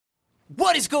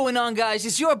What is going on, guys?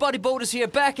 It's your buddy Bodus here,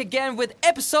 back again with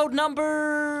episode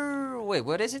number... Wait,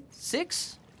 what is it?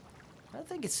 6? I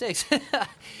think it's 6.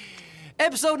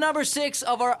 Episode number 6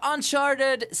 of our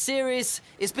Uncharted series.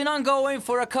 It's been ongoing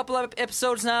for a couple of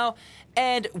episodes now,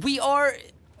 and we are...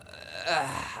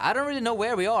 I don't really know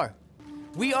where we are.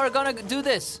 We are gonna do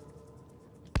this.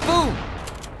 Boom!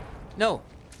 No.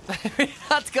 We're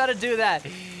not gonna do that.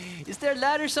 Is there a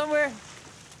ladder somewhere?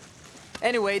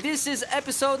 Anyway, this is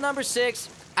episode number 6.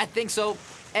 I think so.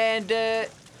 And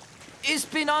it's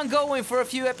been ongoing for a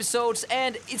few episodes,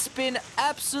 and it's been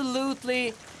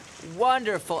absolutely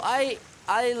wonderful. I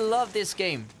love this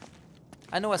game.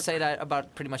 I know I say that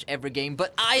about pretty much every game,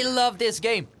 but I love this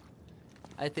game.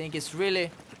 I think it's really...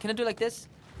 Can I do like this?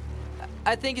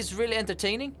 I think it's really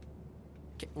entertaining.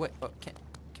 Wait, oh, can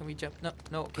we jump?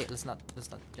 No, okay, let's not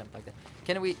jump like that.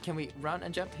 Can we run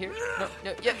and jump here?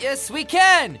 No, yes, we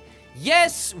can!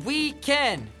 Yes, we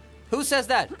can! Who says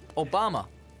that? Obama.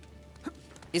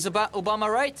 Is Obama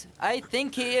right? I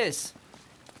think he is.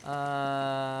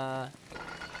 Yeah,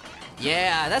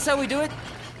 that's how we do it.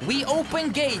 We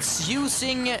open gates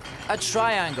using a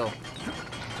triangle.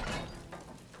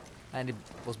 And it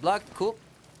was blocked, cool.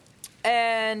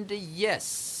 And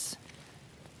yes,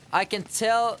 I can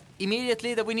tell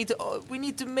immediately that we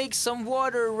need to make some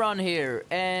water run here.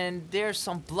 And there's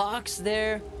some blocks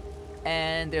there.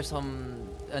 And there's some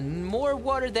more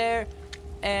water there.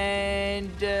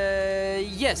 And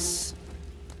yes.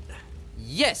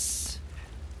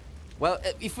 Well,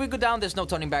 if we go down, there's no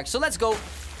turning back. So let's go.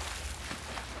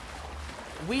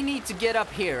 We need to get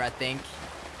up here, I think.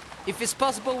 If it's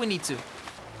possible, we need to.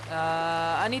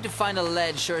 I need to find a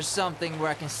ledge or something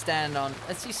where I can stand on.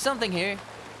 Let's see something here.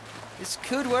 This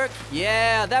could work.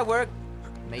 Yeah, that worked.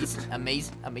 Amazing.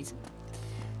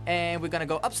 And we're gonna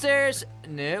go upstairs.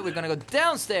 No, we're gonna go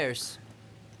downstairs.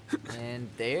 And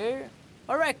there.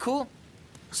 Alright, cool.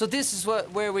 So this is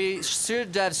where we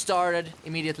should have started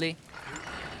immediately.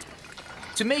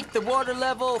 To make the water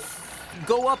level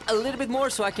go up a little bit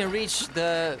more so I can reach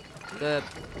the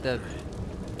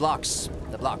blocks.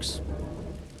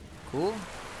 Cool.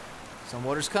 Some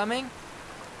water's coming.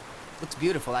 Looks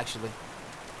beautiful, actually.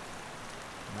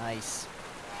 Nice.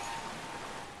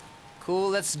 Cool,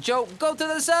 let's go to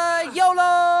the side!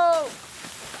 YOLO!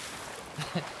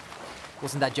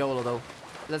 Wasn't that YOLO, though.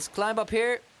 Let's climb up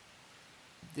here.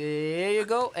 There you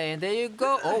go, and there you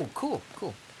go. Oh, cool.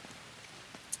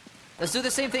 Let's do the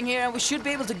same thing here, and we should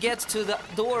be able to get to the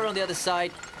door on the other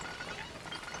side.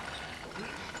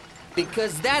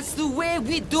 Because that's the way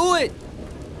we do it!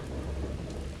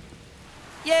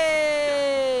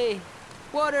 Yay!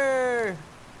 Water!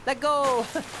 Let go!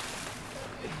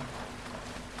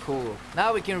 Cool.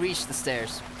 Now we can reach the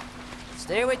stairs.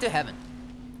 Stairway to heaven.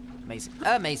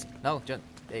 Amazing. No, John.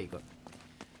 There you go.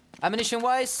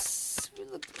 Ammunition-wise, we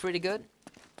look pretty good.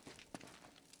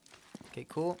 Okay,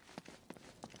 cool.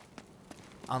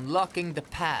 Unlocking the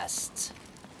past.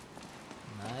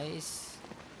 Nice.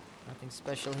 Nothing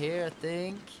special here, I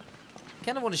think.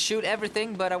 Kind of want to shoot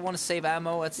everything, but I want to save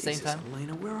ammo at the same time.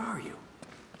 Elena, where are you?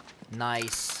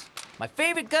 Nice. My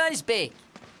favorite gun is big.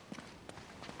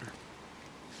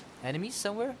 Enemies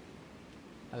somewhere?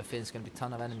 I have a feeling there's gonna be a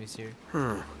ton of enemies here.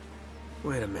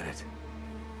 Wait a minute.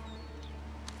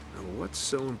 Now, what's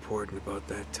so important about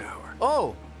that tower?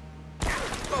 Oh!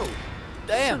 Oh!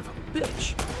 Damn! Son of a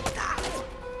bitch!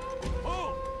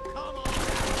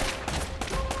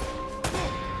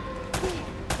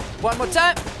 One more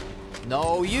time!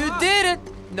 No, you didn't!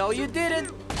 No, you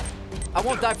didn't! I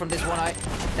won't die from this one eye.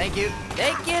 Thank you.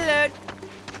 Thank you, Lord!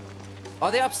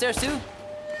 Are they upstairs too?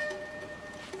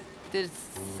 I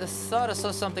thought I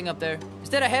saw something up there. Is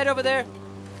that a head over there?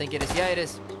 I think it is. Yeah, it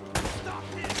is.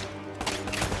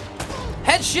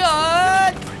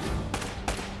 Headshot!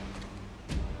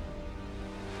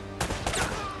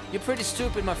 You're pretty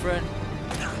stupid, my friend.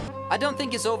 I don't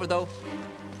think it's over, though.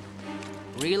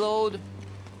 Reload.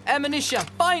 Ammunition,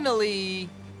 finally!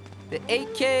 The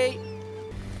AK.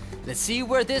 Let's see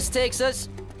where this takes us.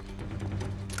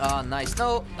 Oh, nice.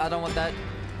 No, I don't want that.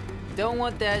 Don't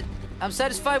want that. I'm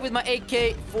satisfied with my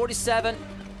AK-47.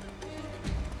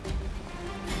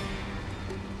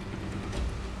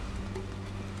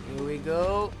 Here we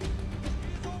go.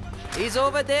 He's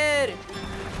over there.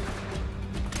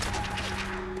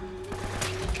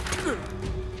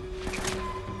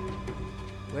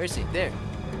 Where is he? There.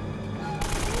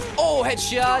 Oh,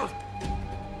 headshot.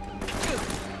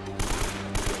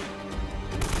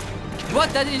 What?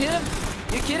 That didn't hit him?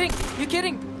 You kidding? You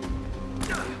kidding?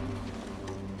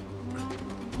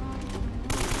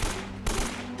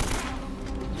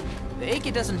 The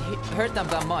AK doesn't hurt them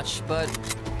that much, but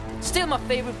Still my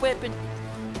favorite weapon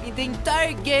in the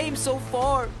entire game so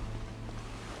far.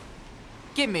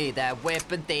 Give me that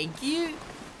weapon, thank you.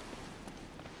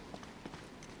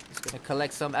 Just gonna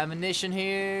collect some ammunition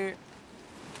here.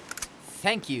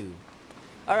 Thank you.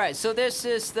 All right, so this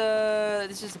is the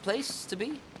place to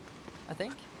be, I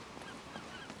think.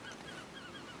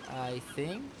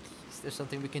 Is there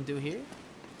something we can do here?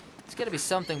 There's gotta be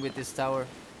something with this tower.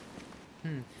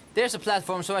 There's a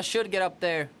platform, so I should get up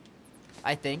there.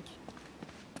 I think.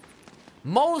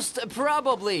 Most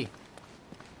probably.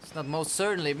 It's not most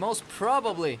certainly, most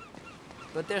probably.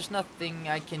 But there's nothing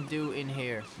I can do in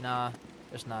here. Nah,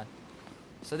 there's not.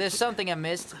 So there's something I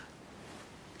missed.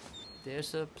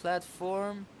 There's a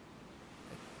platform.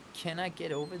 Can I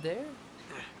get over there?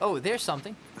 Oh, there's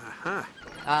something. Aha.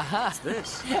 Aha. What's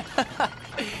this?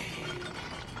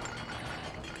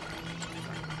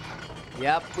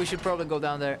 Yep, we should probably go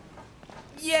down there.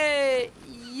 Yay!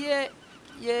 Yay!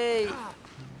 Yay!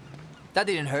 That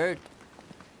didn't hurt.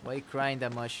 Why are you crying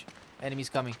that much? Enemies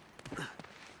coming.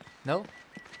 No?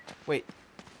 Wait.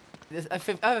 I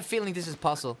have a feeling this is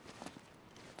puzzle.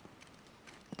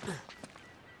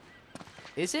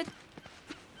 Is it?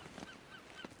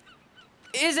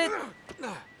 Is it?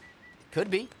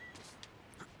 Could be.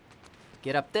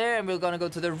 Get up there and we're gonna go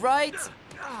to the right.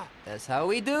 That's how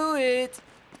we do it.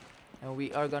 And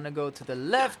we are gonna go to the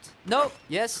left. No,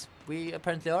 yes, we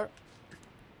apparently are.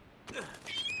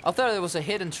 I thought there was a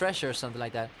hidden treasure or something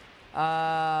like that.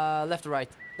 Left or right?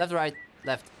 Left or right?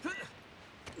 Left.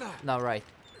 No, right.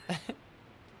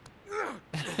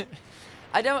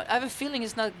 I have a feeling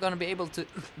he's not gonna be able to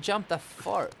jump that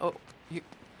far. Oh,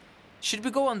 should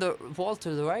we go on the wall to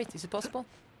the right? Is it possible?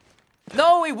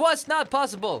 No, it was not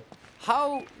possible.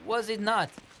 How was it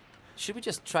not? Should we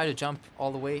just try to jump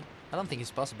all the way? I don't think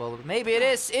it's possible, but maybe it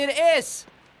is. It is!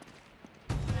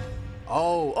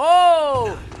 Oh,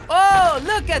 oh! Oh,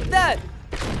 look at that!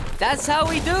 That's how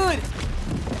we do it!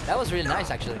 That was really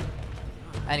nice, actually.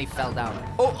 And he fell down.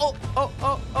 Oh, oh, oh,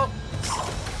 oh, oh!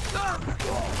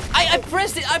 I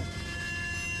pressed it!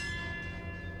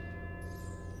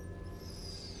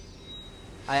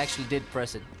 I actually did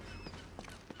press it.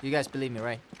 You guys believe me,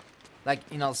 right? Like,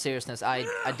 in all seriousness, I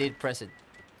did press it.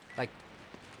 Like,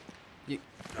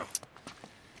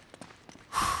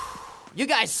 you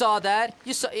guys saw that?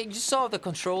 You saw the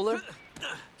controller?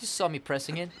 You saw me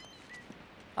pressing it?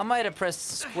 I might have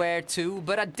pressed square too,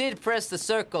 but I did press the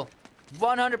circle.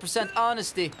 100%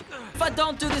 honesty. If I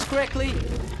don't do this correctly,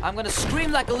 I'm gonna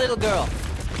scream like a little girl.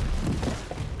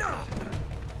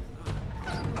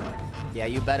 Yeah,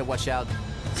 you better watch out.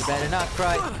 You better not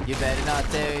cry. You better not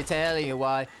tell you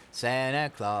why. Santa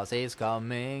Claus is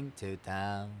coming to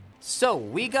town. So,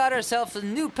 we got ourselves a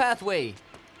new pathway.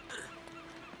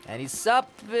 And it's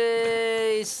up,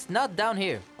 it's not down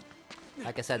here.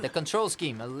 Like I said, the control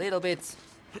scheme, a little bit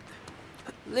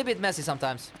messy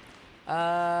sometimes. Could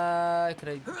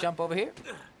I jump over here?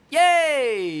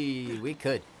 Yay! We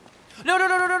could. No.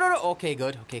 Okay,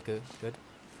 good. Okay, good.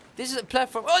 This is a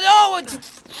platform. Oh, no!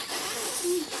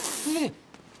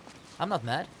 I'm not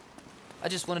mad. I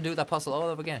just want to do that puzzle all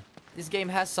over again. This game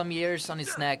has some years on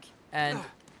its neck, and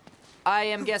I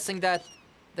am guessing that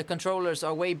the controllers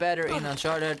are way better in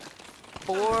Uncharted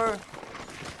 4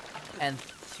 and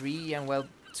 3 and, well,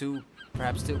 2,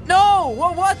 perhaps 2. No!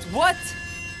 What?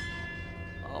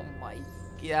 Oh my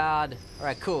god.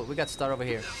 Alright, cool. We got to start over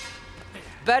here.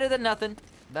 Better than nothing.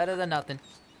 Better than nothing.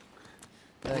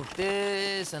 Like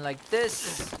this and like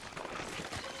this.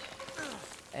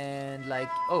 And like...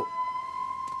 Oh.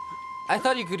 I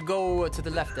thought you could go to the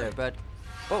left there, but...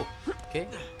 Oh,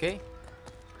 okay.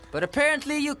 But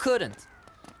apparently you couldn't.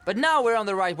 But now we're on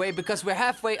the right way because we're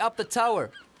halfway up the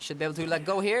tower. Should be able to, like,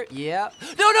 go here. Yeah.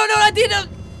 No, I didn't!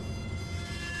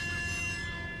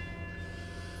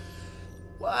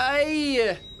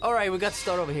 Why? Alright, we got to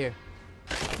start over here.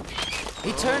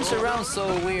 He turns around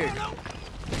so weird.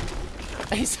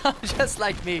 He sounds just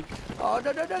like me. Oh,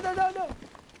 no.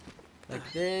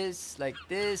 Like this.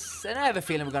 And I have a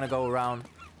feeling we're gonna go around.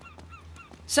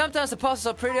 Sometimes the puzzles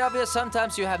are pretty obvious.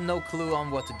 Sometimes you have no clue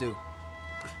on what to do.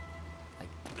 Like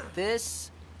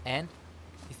this. And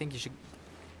you think you should...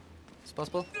 It's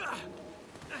possible?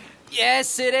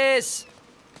 Yes, it is!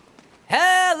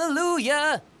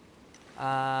 Hallelujah!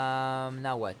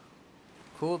 Now what?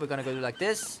 Cool, we're gonna go do like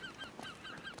this.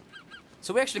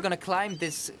 So we're actually gonna climb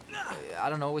this... I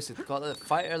don't know, is it called a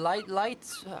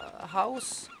lighthouse?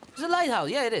 It's a lighthouse,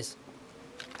 yeah, it is.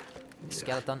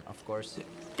 Skeleton, of course.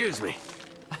 Excuse me.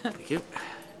 Thank you.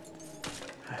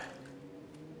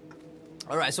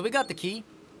 Alright, so we got the key.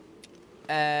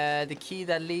 The key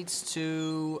that leads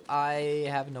to... I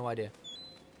have no idea.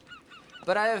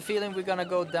 But I have a feeling we're gonna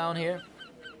go down here.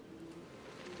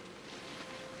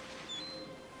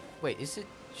 Wait, is it...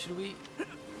 Should we...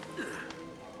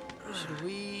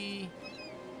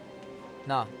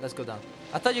 No, let's go down.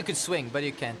 I thought you could swing, but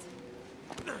you can't.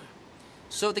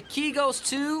 So the key goes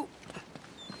to...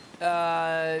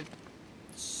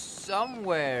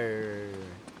 somewhere.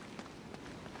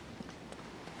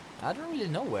 I don't really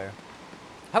know where.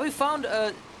 Have we found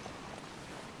a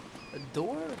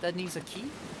door that needs a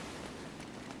key?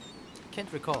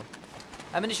 Can't recall.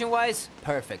 Ammunition wise,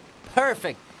 perfect.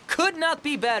 Perfect. Could not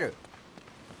be better.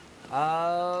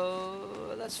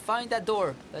 Let's find that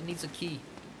door that needs a key.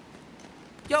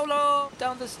 YOLO!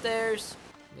 Down the stairs.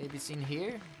 Maybe it's in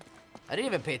here. I didn't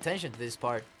even pay attention to this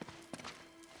part.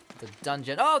 The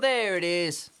dungeon. Oh, there it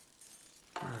is.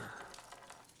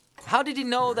 How did he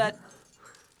know that?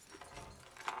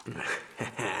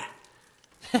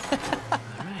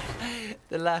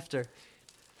 The laughter.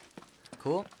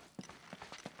 Cool.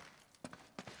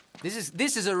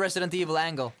 This is a Resident Evil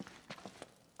angle.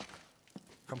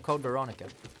 From Code Veronica.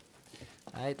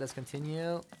 Alright, let's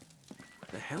continue.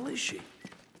 Where the hell is she?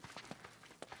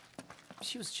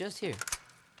 She was just here.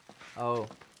 Oh.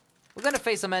 We're gonna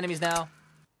face some enemies now.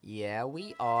 Yeah,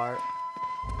 we are.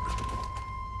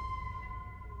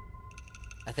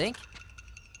 I think.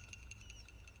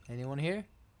 Anyone here?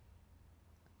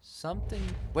 Something.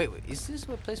 Wait, is this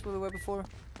the place where we were before?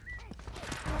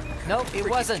 No, it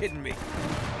wasn't. Kidding me?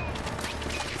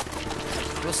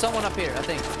 There was someone up here, I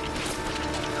think.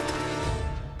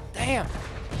 Damn!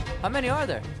 How many are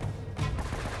there?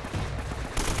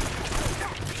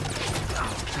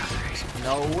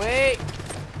 No way!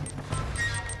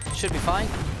 Should be fine.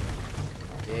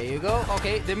 There you go.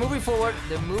 Okay, they're moving forward.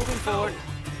 They're moving forward.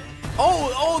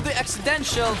 Oh, the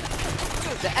accidental.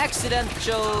 The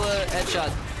accidental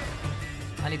headshot.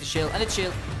 I need to shield. I need to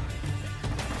shield.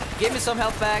 Give me some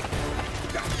health back.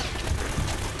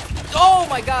 Oh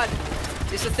my god!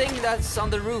 It's a thing that's on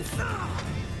the roof.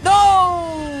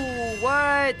 No!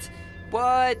 What?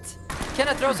 What? Can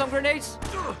I throw some grenades?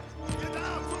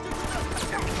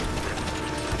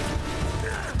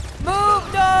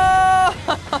 Move! No!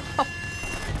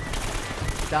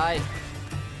 Die.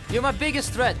 You're my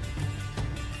biggest threat.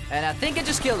 And I think I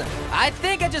just killed him. I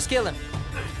think I just killed him.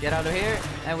 Get out of here.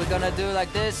 And we're gonna do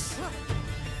like this.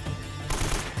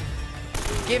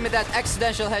 Give me that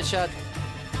accidental headshot.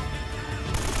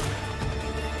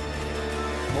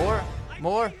 More.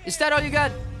 More. Is that all you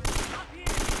got?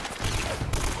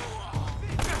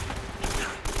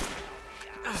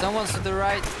 Someone's to the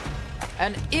right.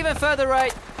 And even further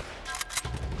right.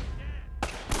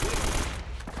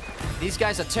 These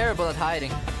guys are terrible at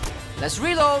hiding. Let's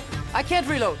reload. I can't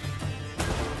reload.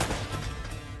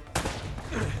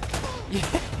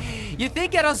 You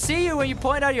think I don't see you when you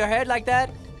point out your head like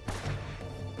that?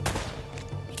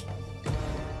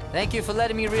 Thank you for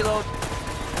letting me reload.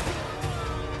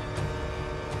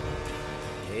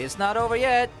 It's not over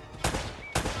yet.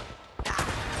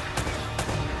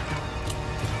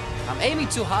 I'm aiming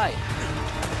too high.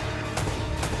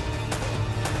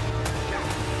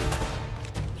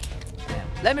 Damn.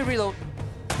 Let me reload.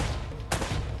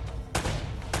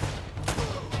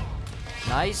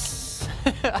 Nice.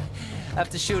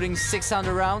 After shooting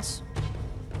 600 rounds.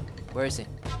 Where is he?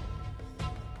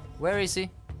 Where is he?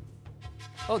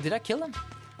 Oh, did I kill him?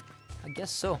 I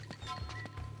guess so.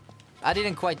 I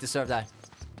didn't quite deserve that.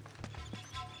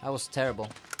 That was terrible.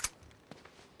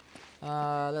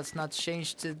 Let's not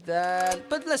change to that.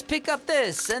 But let's pick up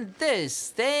this and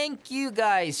this. Thank you,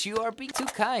 guys. You are being too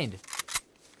kind.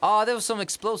 Oh, there was some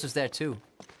explosives there, too.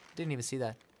 Didn't even see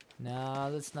that. No,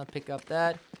 let's not pick up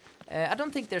that. I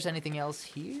don't think there's anything else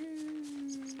here.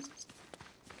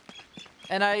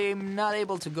 And I'm not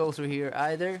able to go through here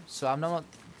either. So I'm not...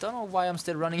 Don't know why I'm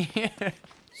still running here.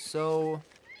 So...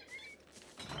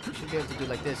 I should be able to do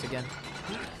like this again.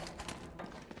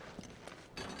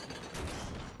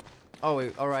 Oh,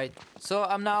 wait, alright. So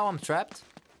I'm trapped.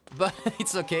 But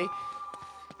it's okay.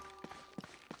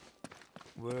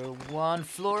 We're one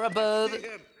floor above.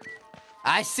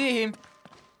 I see him.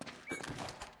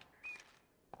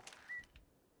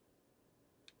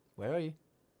 Where are you?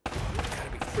 You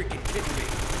gotta be freaking kidding me.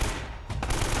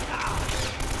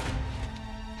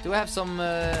 Do I have some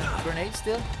grenades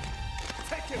still?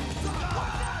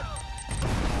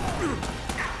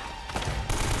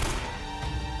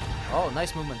 Oh,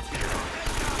 nice movement.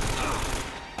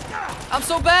 I'm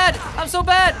so bad! I'm so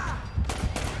bad!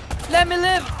 Let me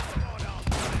live!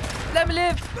 Let me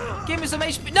live! Give me some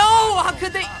HP. No! How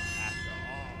could they?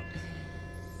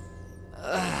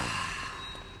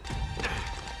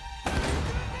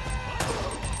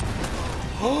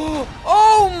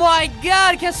 Oh my my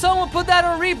god, can someone put that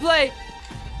on replay?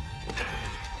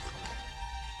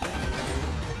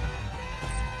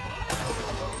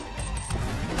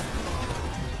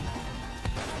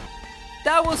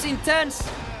 That was intense.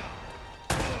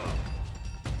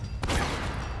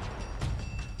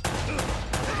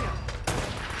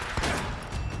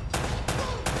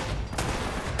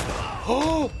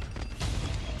 Oh,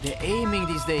 they're aiming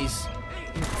these days.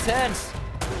 Intense.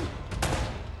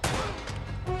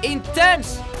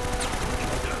 Intense.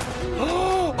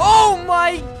 Oh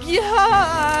my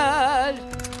god.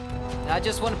 I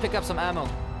just want to pick up some ammo.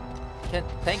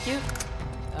 Thank you.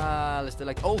 Let's do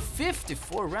like, oh,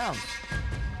 54 rounds.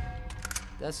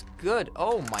 That's good.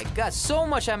 Oh my god, so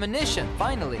much ammunition,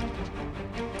 finally.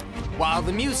 Wow,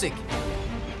 the music.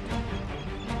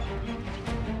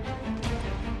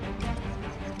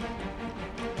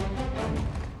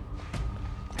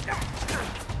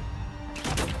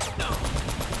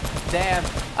 Damn,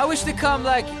 I wish they come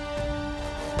like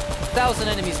 1,000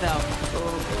 enemies now.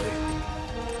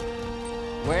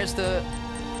 Where's the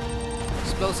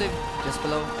explosive? Just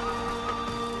below.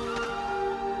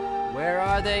 Where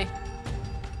are they?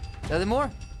 Are there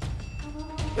more?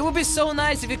 It would be so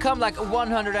nice if you come like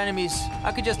 100 enemies.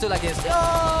 I could just do like this.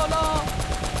 Oh no!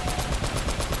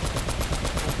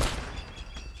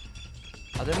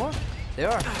 Are there more? There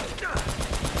are.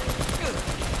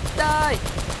 Die!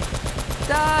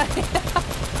 Die!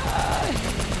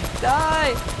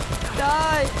 Die!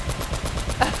 Die!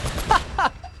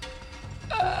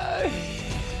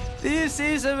 This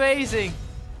is amazing!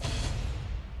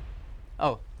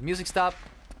 Oh, the music stopped.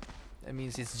 That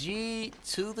means it's G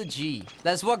to the G.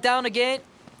 Let's walk down again.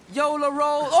 YOLO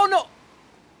roll! Oh no!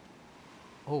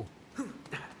 Oh.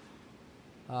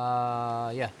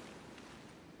 Yeah.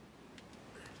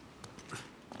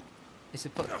 Is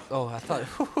it? Oh, I thought.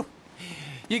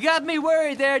 You got me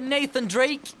worried there, Nathan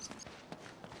Drake.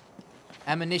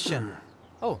 Ammunition.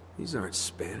 Oh. These aren't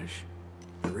Spanish.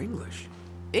 They're English.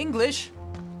 English?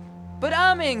 But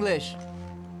I'm English.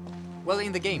 Well,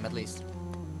 in the game, at least.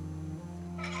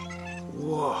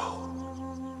 Whoa.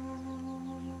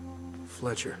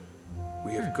 Fletcher,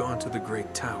 we have gone to the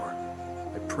Great Tower.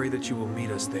 I pray that you will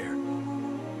meet us there.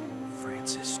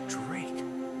 Francis Drake.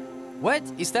 What?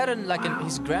 Is that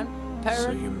his grandparent?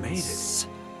 So you made it.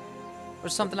 Or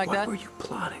something like that? What were you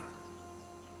plotting?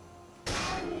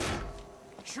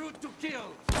 Shoot to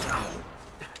kill.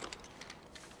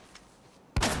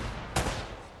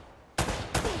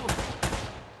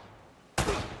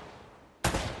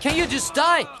 Can you just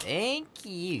die? Thank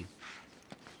you.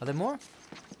 Are there more?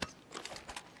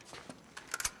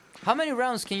 How many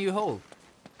rounds can you hold?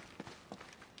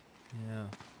 Yeah.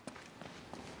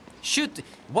 Shoot!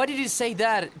 Why did he say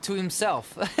that to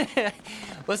himself?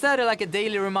 Was that like a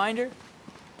daily reminder?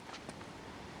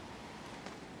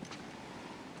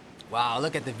 Wow,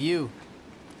 look at the view.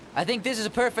 I think this is a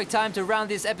perfect time to round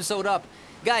this episode up.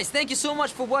 Guys, thank you so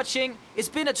much for watching. It's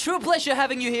been a true pleasure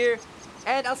having you here.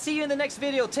 And I'll see you in the next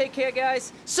video. Take care,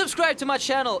 guys. Subscribe to my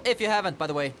channel if you haven't, by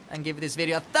the way. And give this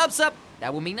video a thumbs up.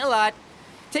 That will mean a lot.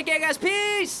 Take care, guys.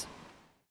 Peace!